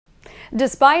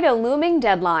Despite a looming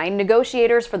deadline,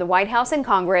 negotiators for the White House and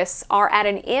Congress are at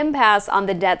an impasse on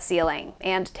the debt ceiling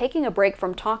and taking a break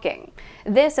from talking.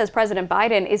 This as President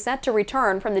Biden is set to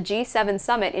return from the G7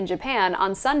 summit in Japan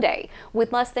on Sunday,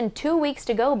 with less than 2 weeks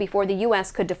to go before the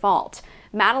U.S. could default.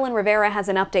 Madeline Rivera has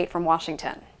an update from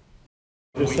Washington.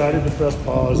 Decided to press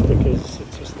pause because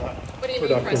it's just not What do you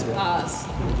productive. mean press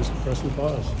pause? Just pressing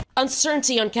pause.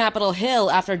 Uncertainty on Capitol Hill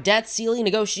after debt ceiling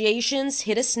negotiations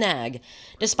hit a snag.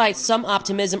 Despite some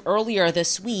optimism earlier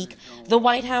this week, the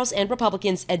White House and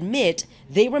Republicans admit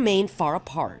they remain far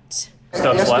apart.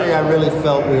 Yesterday, I really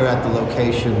felt we were at the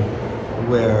location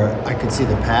where I could see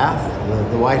the path.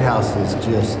 The White House is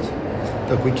just,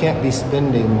 look, we can't be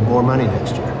spending more money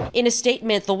next year. In a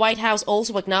statement, the White House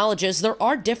also acknowledges there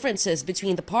are differences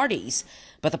between the parties,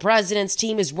 but the president's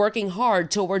team is working hard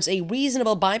towards a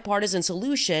reasonable bipartisan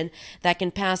solution that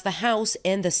can pass the House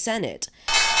and the Senate.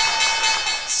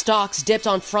 Stocks dipped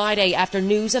on Friday after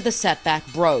news of the setback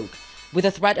broke. With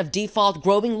the threat of default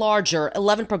growing larger,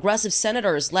 11 progressive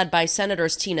senators led by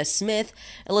Senators Tina Smith,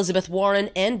 Elizabeth Warren,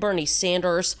 and Bernie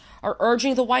Sanders are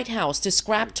urging the White House to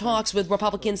scrap talks with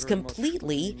Republicans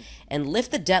completely and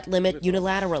lift the debt limit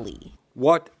unilaterally.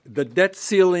 What the debt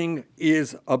ceiling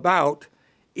is about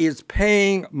is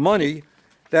paying money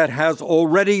that has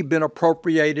already been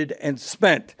appropriated and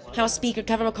spent. House Speaker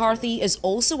Kevin McCarthy is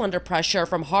also under pressure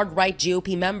from hard-right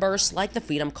GOP members like the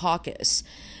Freedom Caucus.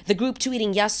 The group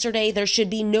tweeting yesterday there should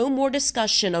be no more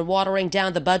discussion on watering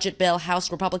down the budget bill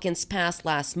House Republicans passed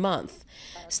last month.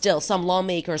 Still, some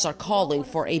lawmakers are calling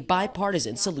for a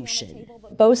bipartisan solution.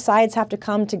 Both sides have to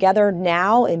come together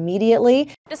now, immediately.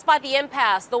 Despite the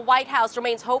impasse, the White House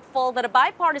remains hopeful that a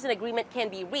bipartisan agreement can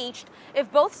be reached if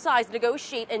both sides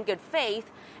negotiate in good faith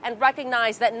and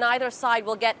recognize that neither side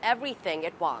will get everything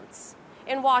it wants.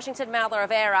 In Washington, Madeline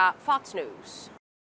Rivera, Fox News.